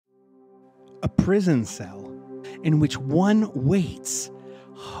a prison cell in which one waits,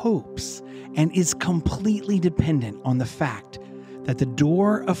 hopes, and is completely dependent on the fact that the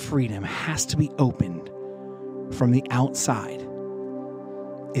door of freedom has to be opened from the outside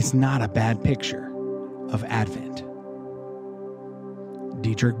is not a bad picture of Advent.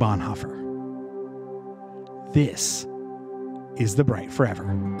 Dietrich Bonhoeffer. This is The Bright Forever.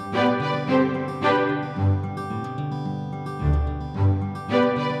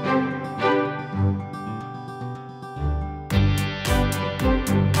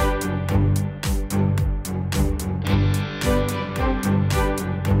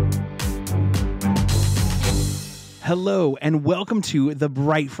 Hello, and welcome to The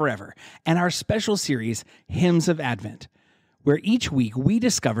Bright Forever and our special series, Hymns of Advent, where each week we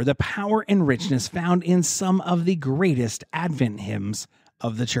discover the power and richness found in some of the greatest Advent hymns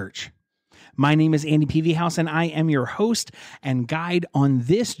of the church. My name is Andy Peavyhouse, and I am your host and guide on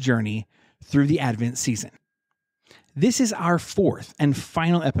this journey through the Advent season. This is our fourth and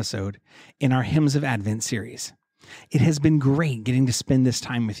final episode in our Hymns of Advent series. It has been great getting to spend this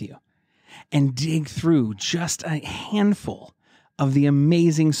time with you and dig through just a handful of the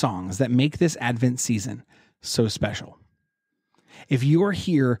amazing songs that make this Advent season so special. If you're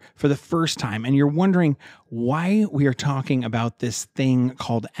here for the first time and you're wondering why we are talking about this thing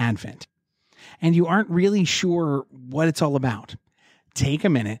called Advent, and you aren't really sure what it's all about, take a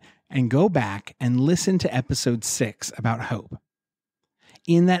minute and go back and listen to episode 6 about hope.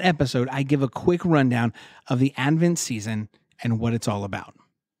 In that episode, I give a quick rundown of the Advent season and what it's all about.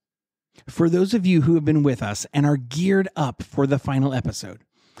 For those of you who have been with us and are geared up for the final episode,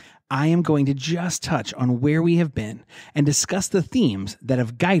 I am going to just touch on where we have been and discuss the themes that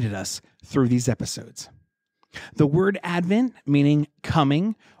have guided us through these episodes. The word Advent, meaning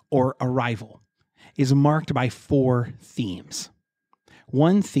coming or arrival, is marked by 4 themes.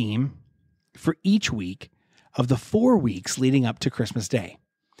 One theme for each week of the 4 weeks leading up to Christmas Day.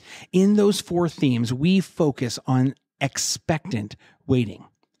 In those 4 themes, we focus on expectant waiting,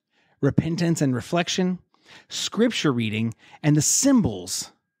 repentance and reflection, scripture reading, and the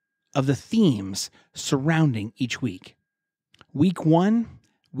symbols of the themes surrounding each week. Week 1,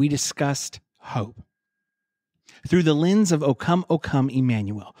 we discussed hope. Through the lens of O Come,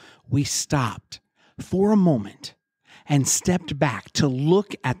 Emmanuel, we stopped for a moment and stepped back to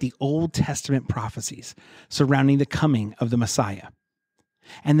look at the Old Testament prophecies surrounding the coming of the Messiah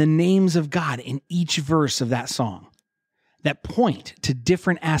and the names of God in each verse of that song that point to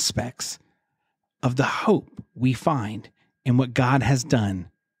different aspects of the hope we find in what God has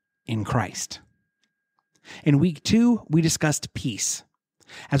done in Christ. In week 2, we discussed peace.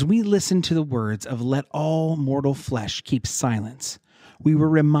 As we listened to the words of "Let all mortal flesh keep silence," we were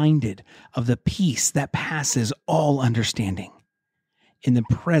reminded of the peace that passes all understanding in the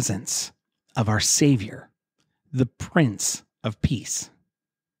presence of our Savior, the Prince of Peace.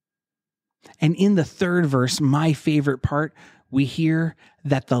 And in the 3rd verse, my favorite part, we hear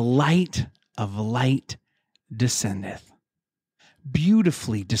that the light of light descendeth,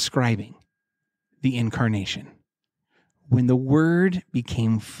 beautifully describing the incarnation, when the Word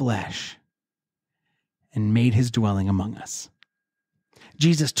became flesh and made his dwelling among us.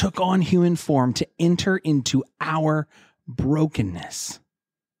 Jesus took on human form to enter into our brokenness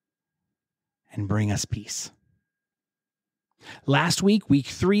and bring us peace. Last week, week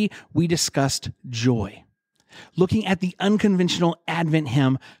 3, we discussed joy. Looking at the unconventional Advent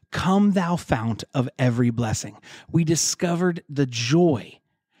hymn, "Come Thou Fount of Every Blessing," we discovered the joy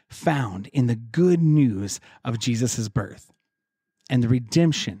found in the good news of Jesus' birth and the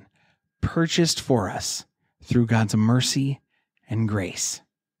redemption purchased for us through God's mercy and grace.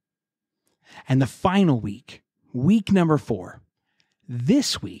 And the final week, week number 4,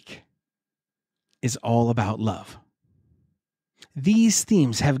 this week is all about love. These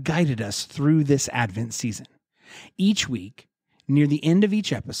themes have guided us through this Advent season. Each week, near the end of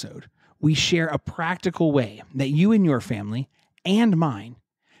each episode, we share a practical way that you and your family and mine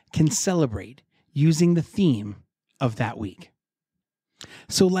can celebrate using the theme of that week.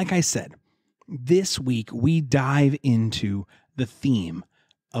 So like I said, this week we dive into the theme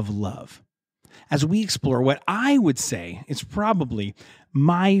of love as we explore what I would say is probably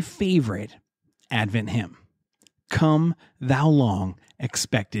my favorite Advent hymn, "Come Thou Long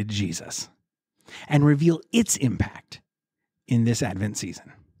Expected Jesus," and reveal its impact in this Advent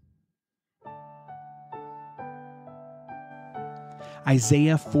season.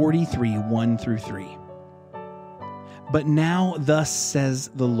 Isaiah 43, 1-3. "But now thus says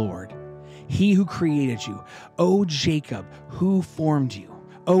the Lord, He who created you, O Jacob, who formed you,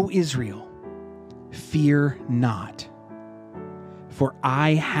 O Israel, fear not, for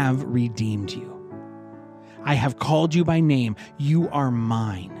I have redeemed you. I have called you by name. You are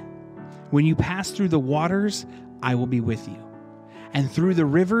mine. When you pass through the waters, I will be with you. And through the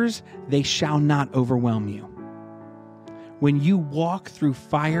rivers, they shall not overwhelm you. When you walk through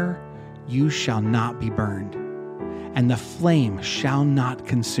fire, you shall not be burned, and the flame shall not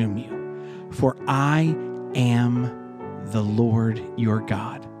consume you. For I am the Lord your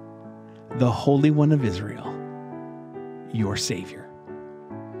God, the Holy One of Israel, your Savior.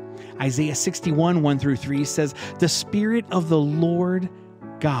 Isaiah 61, 1-3 says, "The Spirit of the Lord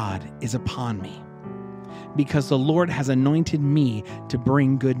God is upon me, because the Lord has anointed me to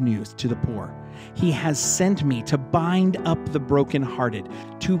bring good news to the poor. He has sent me to bind up the brokenhearted,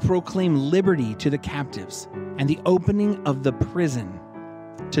 to proclaim liberty to the captives, and the opening of the prison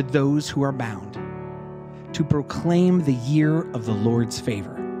to those who are bound, to proclaim the year of the Lord's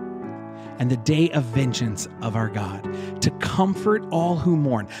favor and the day of vengeance of our God, to comfort all who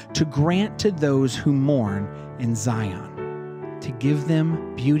mourn, to grant to those who mourn in Zion, to give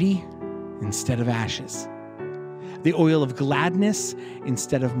them beauty instead of ashes, the oil of gladness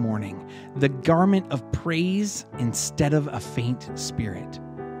instead of mourning, the garment of praise instead of a faint spirit,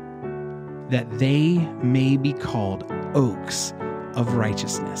 that they may be called oaks of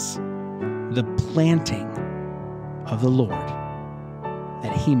righteousness, the planting of the Lord,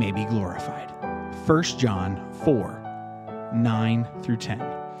 that he may be glorified." 1 John 4, 9-10.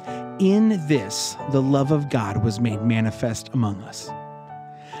 "In this the love of God was made manifest among us,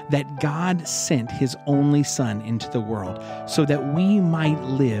 that God sent his only Son into the world so that we might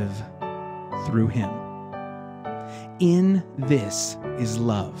live through him. In this is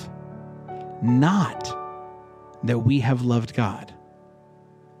love, not that we have loved God,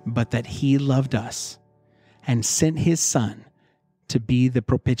 but that he loved us and sent his Son to be the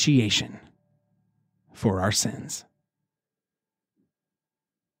propitiation for our sins."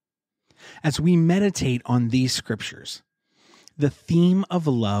 As we meditate on these scriptures, the theme of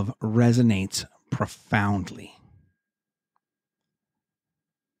love resonates profoundly.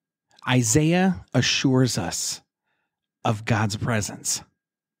 Isaiah assures us of God's presence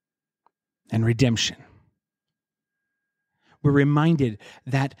and redemption. We're reminded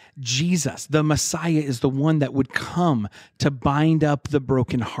that Jesus, the Messiah, is the one that would come to bind up the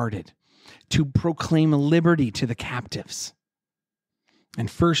brokenhearted, to proclaim liberty to the captives. And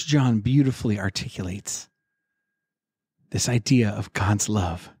 1 John beautifully articulates this idea of God's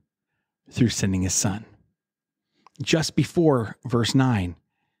love through sending his Son. Just before verse 9,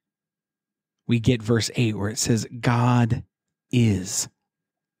 we get verse 8 where it says, "God is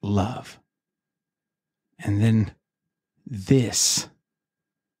love." And then this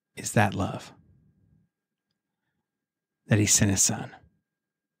is that love, that he sent his Son.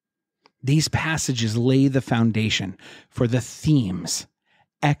 These passages lay the foundation for the themes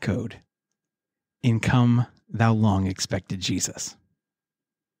echoed in "Come Thou Long Expected Jesus."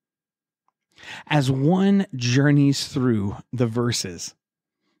 As one journeys through the verses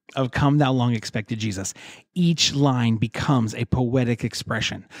of "Come Thou Long Expected Jesus," each line becomes a poetic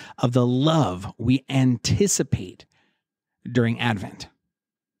expression of the love we anticipate during Advent.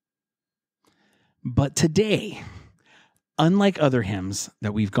 But today, unlike other hymns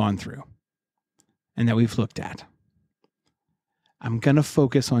that we've gone through and that we've looked at, I'm going to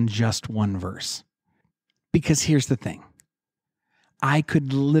focus on just one verse. Because here's the thing. I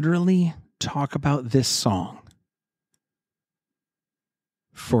could literally talk about this song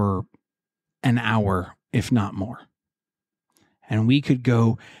for an hour, if not more. And we could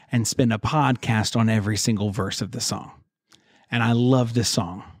go and spend a podcast on every single verse of the song. And I love this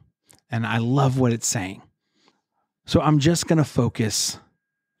song. And I love what it's saying. So I'm just going to focus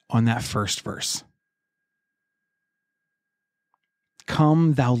on that first verse.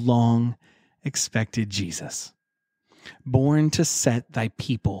 "Come, thou long expected Jesus, born to set thy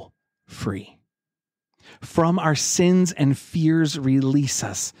people free. From our sins and fears release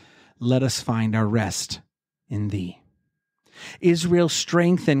us. Let us find our rest in thee. Israel's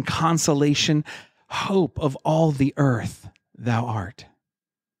strength and consolation, hope of all the earth thou art.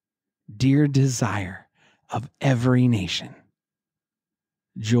 Dear desire of every nation,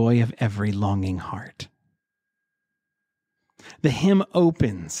 joy of every longing heart." The hymn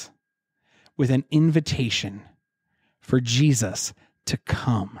opens with an invitation for Jesus to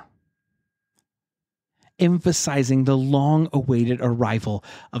come, emphasizing the long-awaited arrival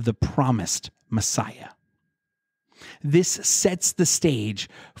of the promised Messiah. This sets the stage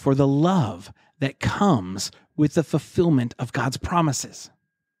for the love that comes with the fulfillment of God's promises.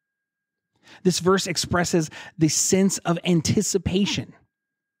 This verse expresses the sense of anticipation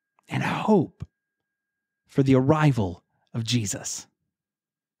and hope for the arrival of Jesus.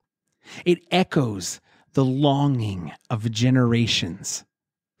 It echoes the longing of generations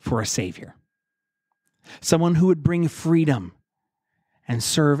for a Savior, someone who would bring freedom and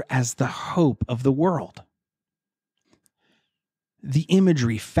serve as the hope of the world. The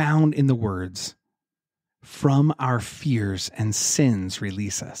imagery found in the words, "From our fears and sins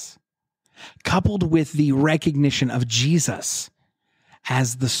release us," coupled with the recognition of Jesus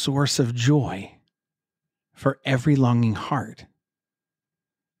as the source of joy for every longing heart,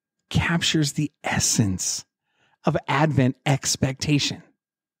 captures the essence of Advent expectation.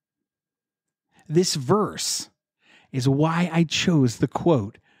 This verse is why I chose the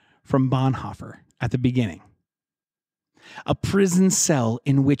quote from Bonhoeffer at the beginning. A prison cell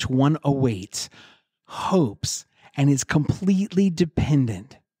in which one awaits, hopes, and is completely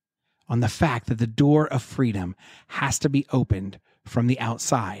dependent on the fact that the door of freedom has to be opened from the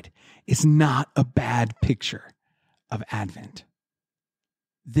outside is not a bad picture of Advent.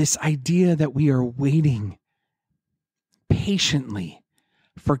 This idea that we are waiting patiently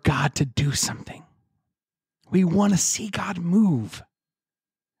for God to do something. We want to see God move.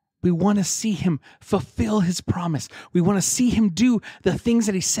 We want to see him fulfill his promise. We want to see him do the things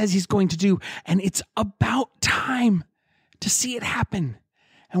that he says he's going to do. And it's about time to see it happen.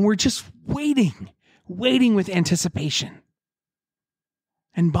 And we're just waiting with anticipation.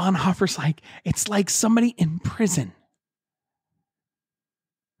 And Bonhoeffer's like, it's like somebody in prison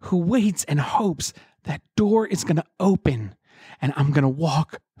who waits and hopes that door is going to open and I'm going to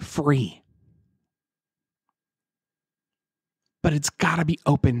walk free. But it's got to be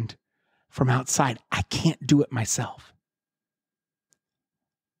opened from outside. I can't do it myself.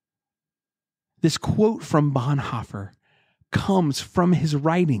 This quote from Bonhoeffer comes from his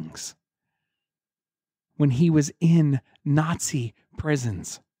writings when he was in Nazi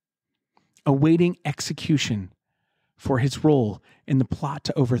prisons, awaiting execution for his role in the plot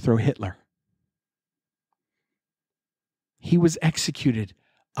to overthrow Hitler. He was executed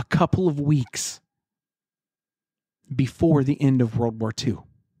a couple of weeks before the end of World War II.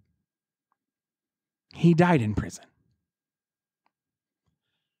 He died in prison.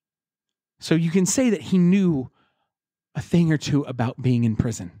 So you can say that he knew a thing or two about being in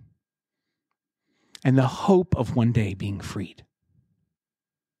prison and the hope of one day being freed.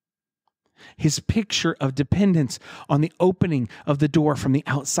 His picture of dependence on the opening of the door from the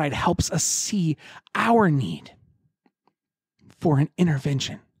outside helps us see our need for an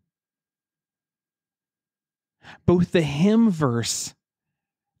intervention. Both the hymn verse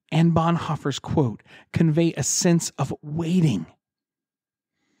and Bonhoeffer's quote convey a sense of waiting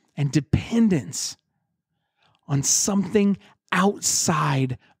and dependence on something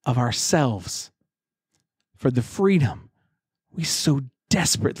outside of ourselves for the freedom we so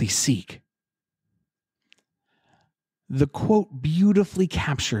desperately seek. The quote beautifully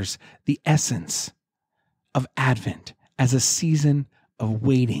captures the essence of Advent as a season of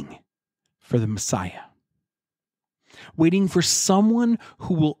waiting for the Messiah. Waiting for someone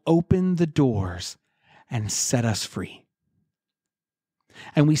who will open the doors and set us free.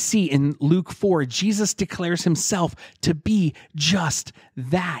 And we see in Luke 4, Jesus declares himself to be just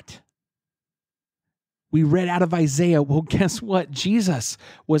that. We read out of Isaiah. Well, guess what? Jesus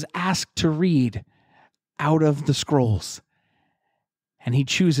was asked to read out of the scrolls, and he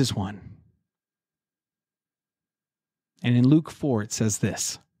chooses one. And in Luke 4, it says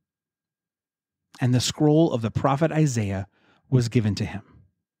this, "And the scroll of the prophet Isaiah was given to him.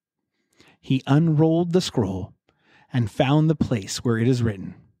 He unrolled the scroll and found the place where it is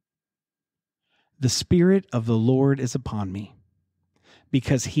written, 'The Spirit of the Lord is upon me,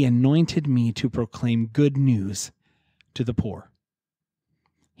 because he anointed me to proclaim good news to the poor.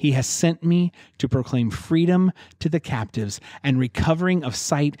 He has sent me to proclaim freedom to the captives and recovering of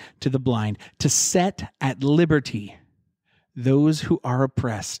sight to the blind, to set at liberty those who are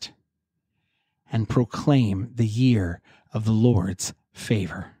oppressed, and proclaim the year of the Lord's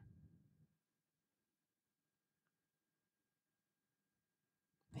favor.'"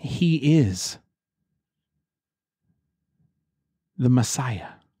 He is the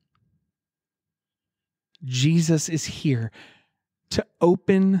Messiah. Jesus is here to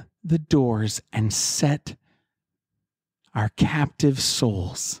open the doors and set our captive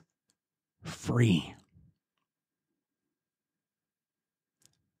souls free.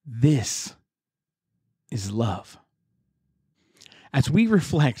 This is love. As we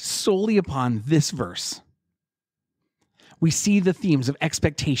reflect solely upon this verse, we see the themes of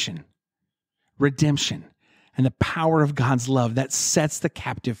expectation, redemption, and the power of God's love that sets the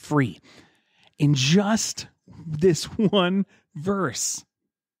captive free in just this one verse.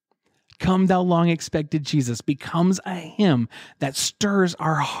 Come Thou Long Expected Jesus becomes a hymn that stirs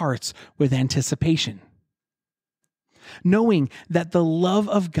our hearts with anticipation. Knowing that the love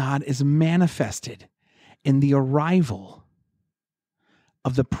of God is manifested in the arrival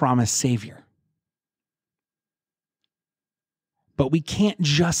of the promised Savior. But we can't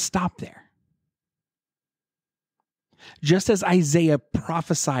just stop there. Just as Isaiah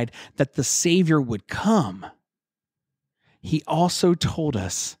prophesied that the Savior would come, he also told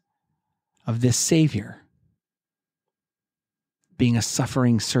us of this Savior being a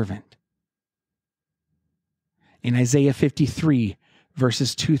suffering servant. In Isaiah 53,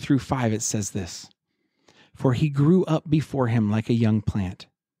 verses 2 through 5, it says this: "For he grew up before him like a young plant,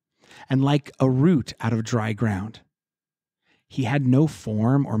 and like a root out of dry ground. He had no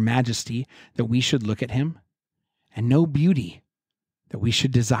form or majesty that we should look at him, and no beauty that we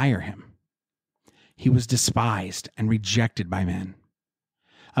should desire him. He was despised and rejected by men,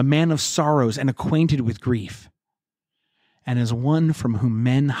 a man of sorrows and acquainted with grief, and as one from whom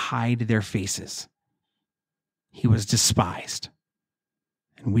men hide their faces. He was despised,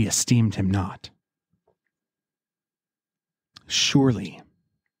 and we esteemed him not. Surely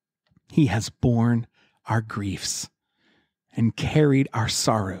he has borne our griefs and carried our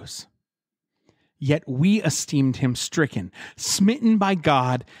sorrows. Yet we esteemed him stricken, smitten by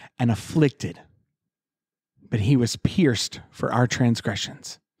God, and afflicted. But he was pierced for our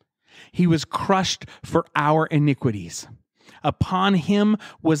transgressions. He was crushed for our iniquities. Upon him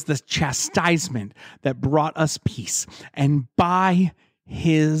was the chastisement that brought us peace, and by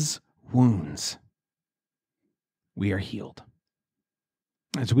his wounds we are healed."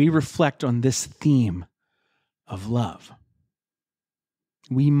 As we reflect on this theme of love,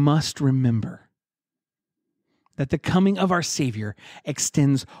 we must remember that the coming of our Savior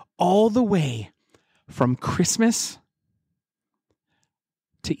extends all the way from Christmas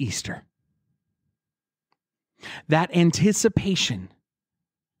to Easter. That anticipation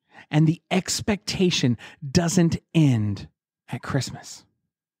and the expectation doesn't end at Christmas.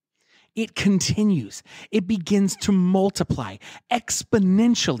 It continues. It begins to multiply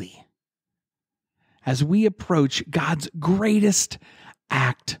exponentially as we approach God's greatest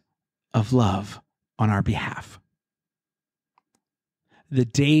act of love on our behalf. The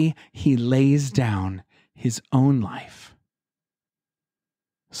day he lays down his own life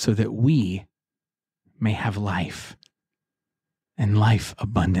so that we may have life and life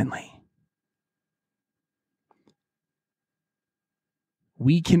abundantly.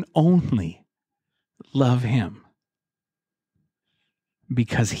 We can only love him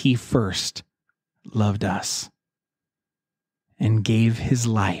because he first loved us and gave his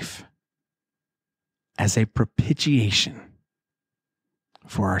life as a propitiation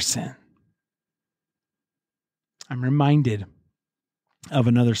for our sin. I'm reminded of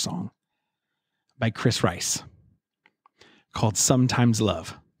another song by Chris Rice called "Sometimes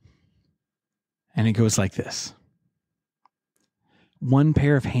Love." And it goes like this: "One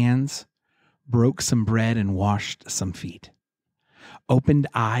pair of hands broke some bread and washed some feet, opened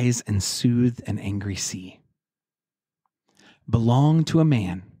eyes and soothed an angry sea, belonged to a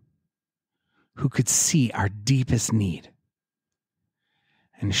man who could see our deepest need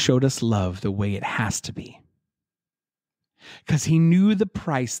and showed us love the way it has to be. Because he knew the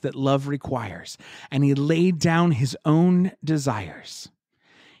price that love requires, and he laid down his own desires.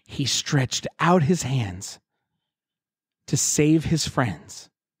 He stretched out his hands to save his friends.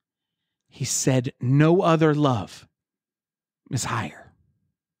 He said, no other love is higher."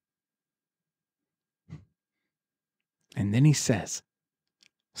 And then he says,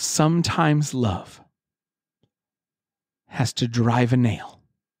 sometimes love has to drive a nail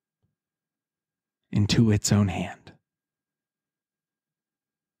into its own hand.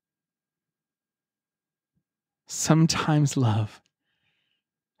 Sometimes love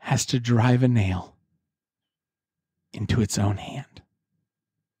has to drive a nail into its own hand.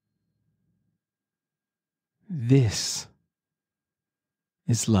 This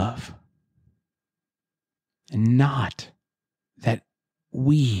is love. And not that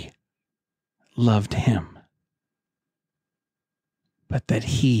we loved him, but that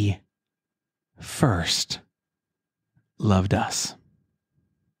he first loved us.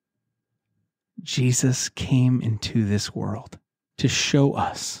 Jesus came into this world to show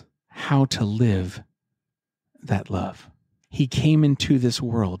us how to live that love. He came into this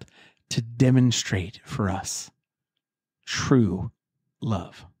world to demonstrate for us true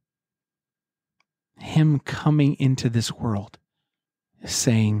love. Him coming into this world is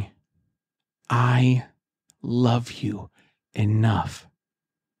saying, I love you enough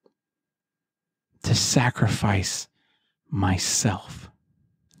to sacrifice myself,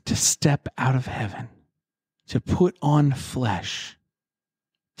 to to step out of heaven, to put on flesh,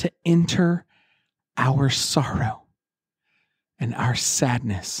 to enter our sorrow and our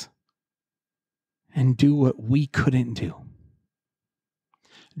sadness and do what we couldn't do.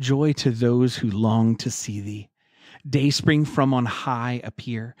 Joy to those who long to see thee. Dayspring from on high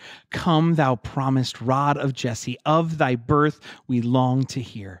appear. Come, thou promised rod of Jesse, of thy birth we long to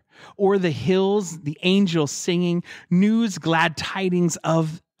hear. O'er the hills, the angels singing, news, glad tidings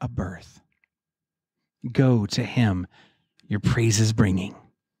of a birth. Go to him, your praises bringing.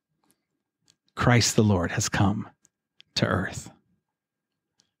 Christ the Lord has come to earth.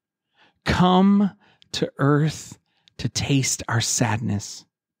 Come to earth to taste our sadness.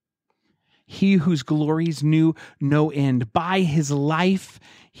 He whose glories knew no end, by his life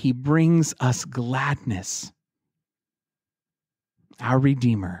he brings us gladness. Our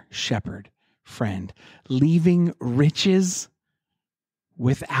Redeemer, Shepherd, Friend, leaving riches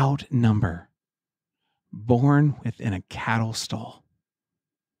without number, born within a cattle stall.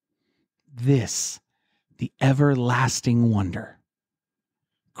 This, the everlasting wonder,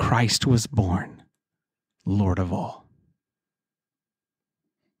 Christ was born, Lord of all.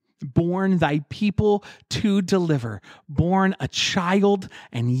 Born thy people to deliver, born a child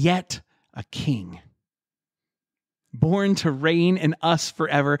and yet a king. Born to reign in us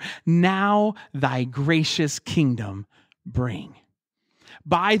forever, now thy gracious kingdom bring.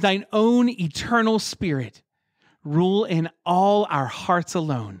 By thine own eternal spirit, rule in all our hearts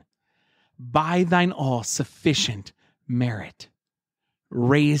alone. By thine all sufficient merit,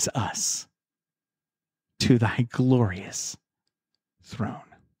 raise us to thy glorious throne.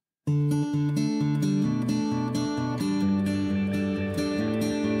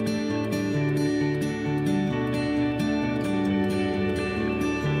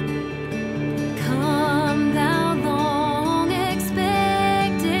 Come, thou long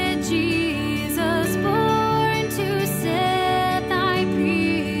expected Jesus, born to set thy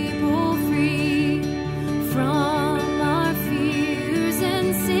people free from our fears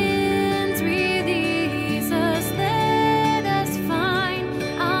and sins. Release us, let us find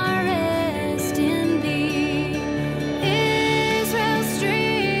our rest in thee.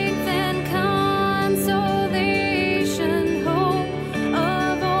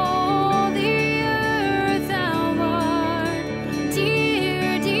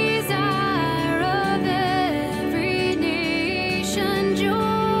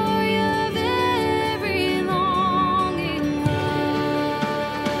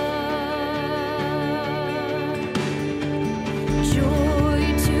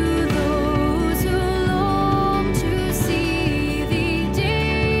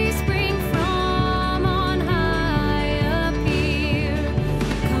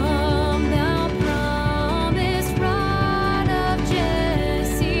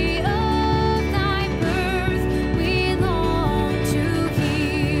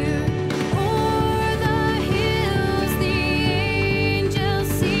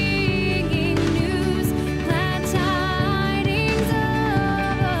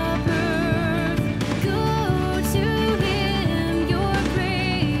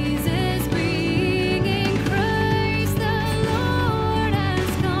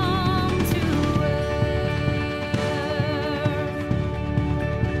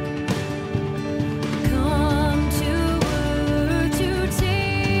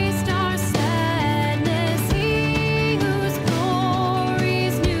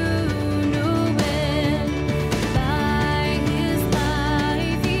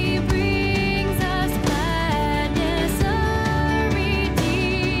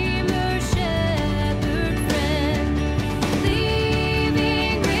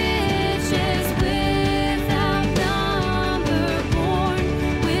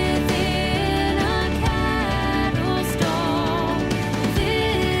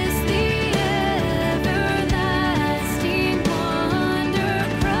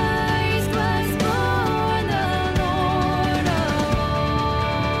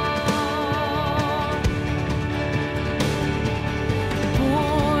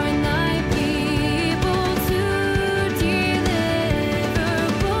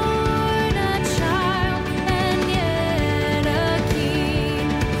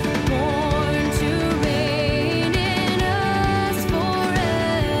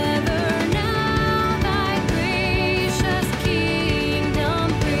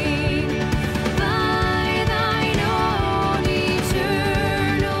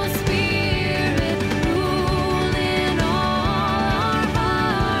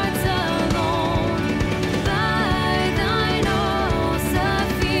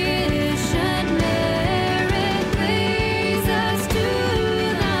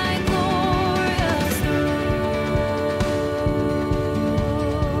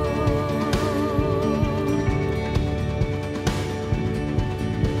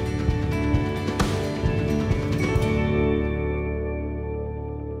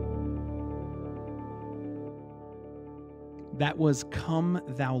 That was Come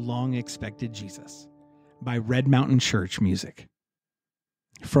Thou Long Expected Jesus by Red Mountain Church Music.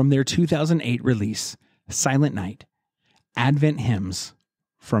 From their 2008 release, Silent Night, Advent Hymns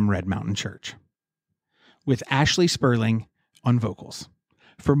from Red Mountain Church, with Ashley Sperling on vocals.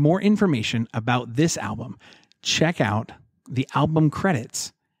 For more information about this album, check out the album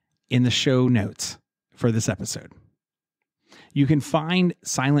credits in the show notes for this episode. You can find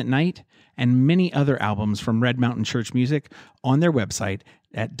Silent Night and many other albums from Red Mountain Church Music on their website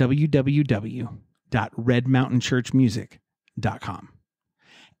at www.redmountainchurchmusic.com,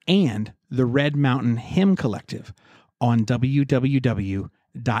 and the Red Mountain Hymn Collective on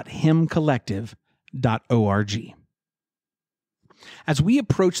www.hymncollective.org. As we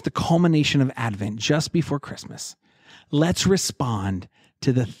approach the culmination of Advent just before Christmas, let's respond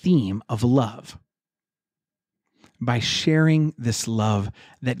to the theme of love by sharing this love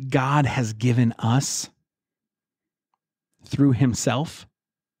that God has given us through Himself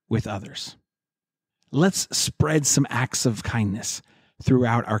with others. Let's spread some acts of kindness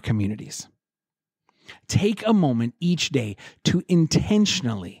throughout our communities. Take a moment each day to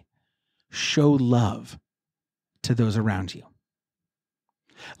intentionally show love to those around you.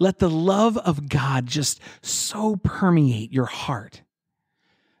 Let the love of God just so permeate your heart.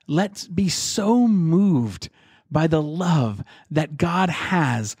 Let's be so moved by the love that God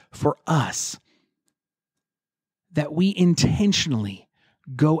has for us that we intentionally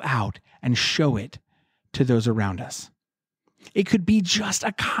go out and show it to those around us. It could be just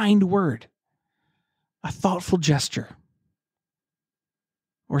a kind word, a thoughtful gesture,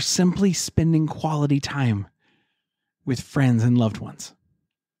 or simply spending quality time with friends and loved ones.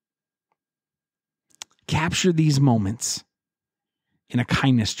 Capture these moments in a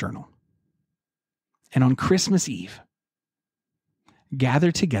kindness journal. And on Christmas Eve,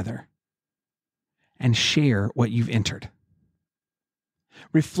 gather together and share what you've entered,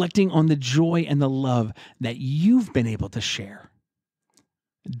 reflecting on the joy and the love that you've been able to share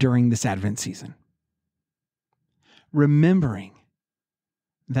during this Advent season. Remembering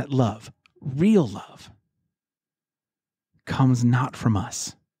that love, real love, comes not from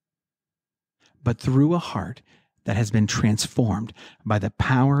us, but through a heart that has been transformed by the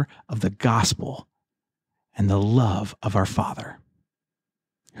power of the gospel and the love of our Father,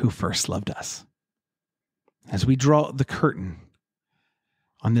 who first loved us. As we draw the curtain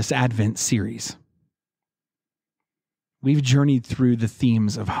on this Advent series, we've journeyed through the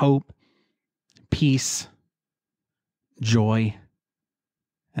themes of hope, peace, joy,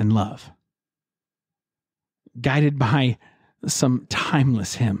 and love, guided by some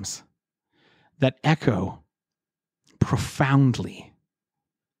timeless hymns that echo profoundly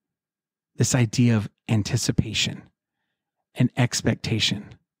this idea of anticipation and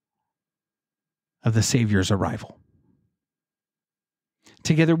expectation of the Savior's arrival.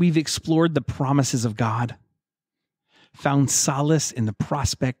 Together, we've explored the promises of God, found solace in the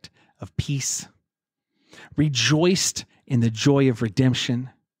prospect of peace, rejoiced in the joy of redemption,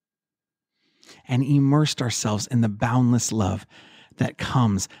 and immersed ourselves in the boundless love that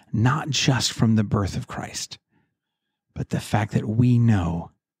comes not just from the birth of Christ, but the fact that we know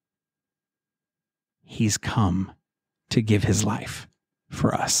He's come to give His life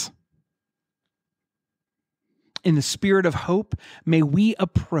for us. In the spirit of hope, may we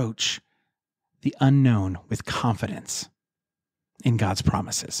approach the unknown with confidence in God's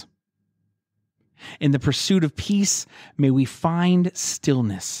promises. In the pursuit of peace, may we find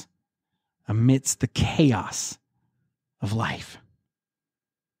stillness amidst the chaos of life.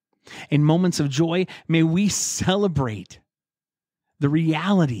 In moments of joy, may we celebrate the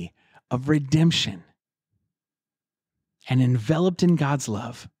reality of redemption. And enveloped in God's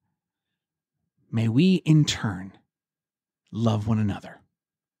love, may we in turn love one another.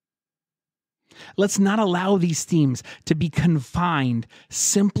 Let's not allow these themes to be confined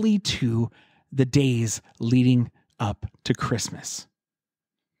simply to the days leading up to Christmas,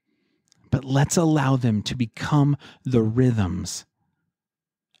 but let's allow them to become the rhythms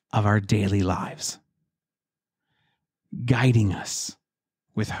of our daily lives, guiding us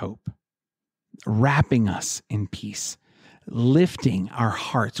with hope, wrapping us in peace, lifting our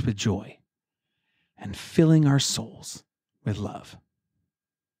hearts with joy, and filling our souls with love.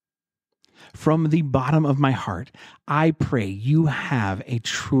 From the bottom of my heart, I pray you have a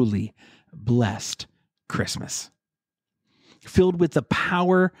truly blessed Christmas, filled with the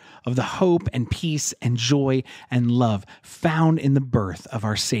power of the hope and peace and joy and love found in the birth of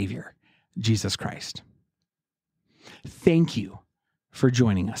our Savior, Jesus Christ. Thank you for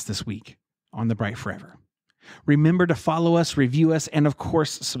joining us this week on The Bright Forever. Remember to follow us, review us, and of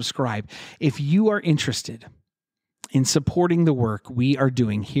course, subscribe. If you are interested in supporting the work we are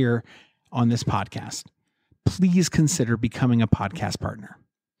doing here on this podcast, please consider becoming a podcast partner.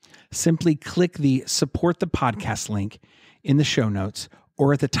 Simply click the support the podcast link in the show notes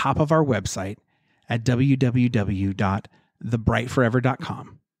or at the top of our website at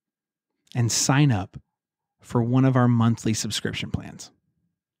www.thebrightforever.com and sign up for one of our monthly subscription plans.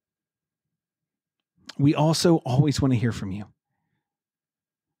 We also always want to hear from you.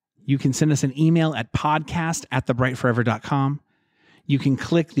 You can send us an email at podcast@thebrightforever.com. You can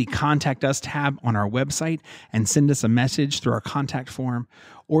click the Contact Us tab on our website and send us a message through our contact form,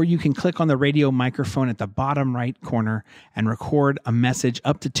 or you can click on the radio microphone at the bottom right corner and record a message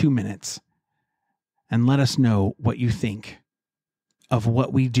up to 2 minutes and let us know what you think of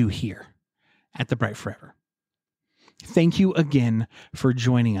what we do here at The Bright Forever. Thank you again for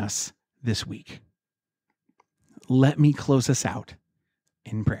joining us this week. Let me close us out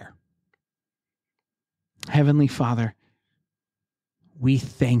in prayer. Heavenly Father, we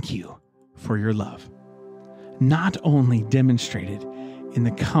thank you for your love, not only demonstrated in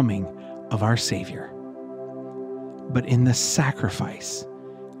the coming of our Savior, but in the sacrifice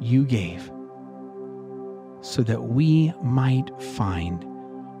you gave so that we might find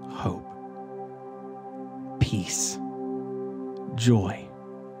hope, peace, joy,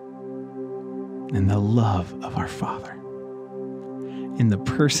 and the love of our Father in the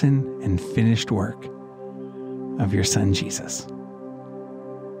person and finished work of your Son, Jesus.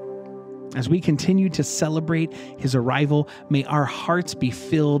 As we continue to celebrate his arrival, may our hearts be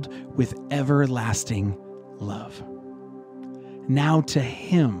filled with everlasting love. Now to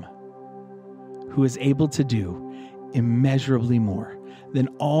him who is able to do immeasurably more than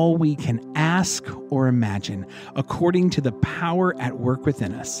all we can ask or imagine, according to the power at work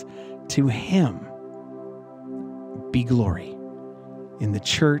within us, to him be glory in the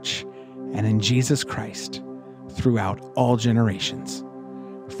church and in Jesus Christ throughout all generations,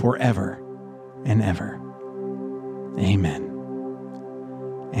 forever and ever. Amen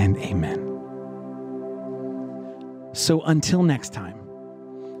and amen. So until next time,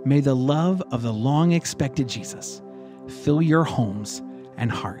 may the love of the long-expected Jesus fill your homes and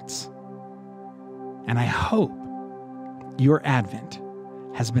hearts. And I hope your Advent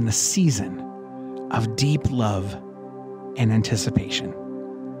has been a season of deep love and anticipation.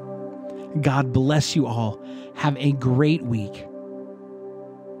 God bless you all. Have a great week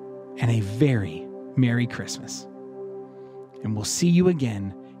and a very Merry Christmas. And we'll see you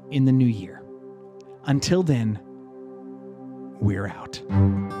again in the new year. Until then, we're out.